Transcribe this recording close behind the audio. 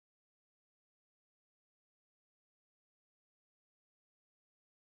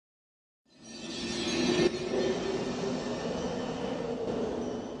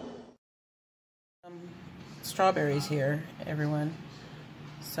strawberries here, everyone.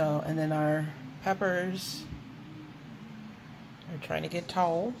 So, and then our peppers are trying to get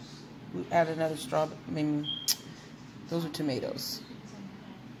tall. We add another strawberry. I mean, those are tomatoes.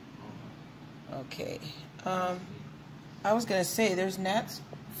 Okay. I was gonna say there's gnats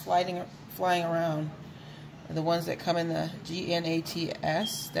flying around. The ones that come in the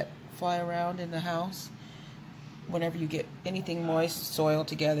GNATS that fly around in the house whenever you get anything moist soil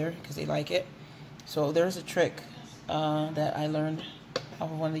together, because they like it. So there's a trick that I learned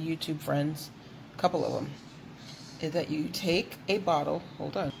off of one of the YouTube friends, a couple of them, is that you take a bottle,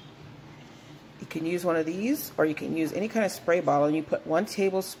 hold on, you can use one of these or you can use any kind of spray bottle, and you put 1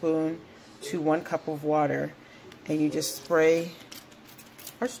 tablespoon to 1 cup of water, and you just spray.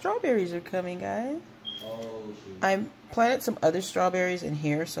 Our strawberries are coming, guys. I planted some other strawberries in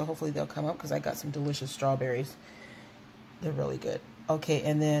here, so hopefully they'll come up, because I got some delicious strawberries. They're really good. Okay,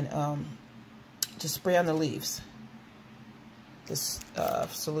 and then just spray on the leaves this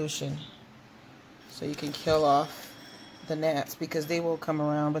solution, so you can kill off the gnats, because they will come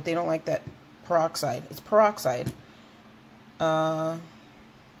around, but they don't like that peroxide. It's peroxide. The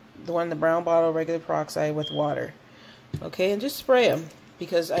one in the brown bottle, regular peroxide with water. Okay, and just spray them,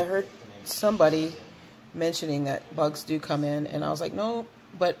 because I heard somebody mentioning that bugs do come in, and I was like, no,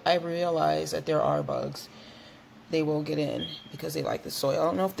 but I realize that there are bugs. They will get in because they like the soil. I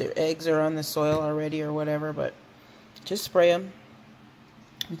don't know if their eggs are on the soil already or whatever, but just spray them.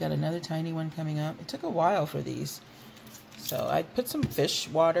 We got another tiny one coming up. It took a while for these, so I put some fish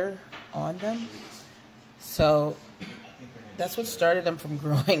water on them. So that's what started them from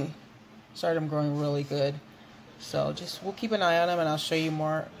growing. Started them growing really good. So just, we'll keep an eye on them, and I'll show you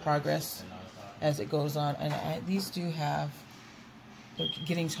more progress as it goes on. And these do have, they're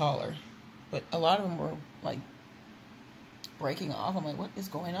getting taller, but a lot of them were like breaking off. I'm like, what is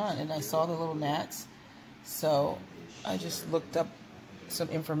going on? And I saw the little gnats, so I just looked up some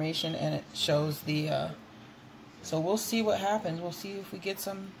information, and it shows the so we'll see what happens. We'll see if we get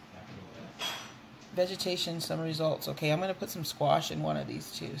some vegetation, some results. Okay, I'm gonna put some squash in one of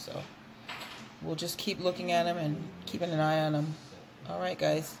these too, so we'll just keep looking at them and keeping an eye on them. All right,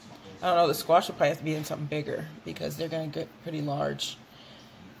 guys. I don't know, the squash will probably have to be in something bigger, because they're going to get pretty large.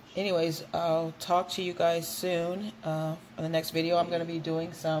 Anyways, I'll talk to you guys soon. In the next video, I'm going to be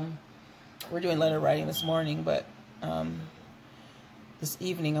doing we're doing letter writing this morning, but this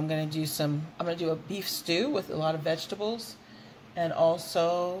evening I'm going to do a beef stew with a lot of vegetables, and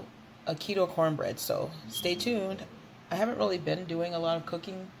also a keto cornbread. So stay tuned. I haven't really been doing a lot of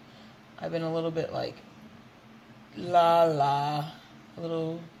cooking. I've been a little bit like, a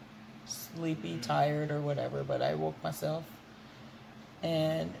little sleepy, tired, or whatever, but I woke myself,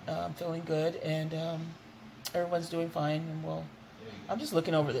 and I'm feeling good, and everyone's doing fine. And I'm just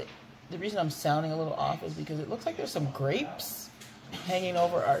looking over the reason I'm sounding a little off is because it looks like there's some grapes hanging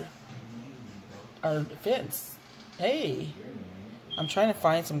over our fence. Hey, I'm trying to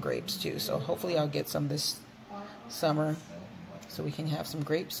find some grapes too, so hopefully I'll get some this summer so we can have some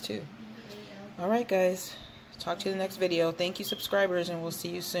grapes too. All right, guys. Talk to you in the next video. Thank you, subscribers, and we'll see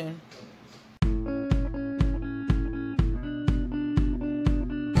you soon.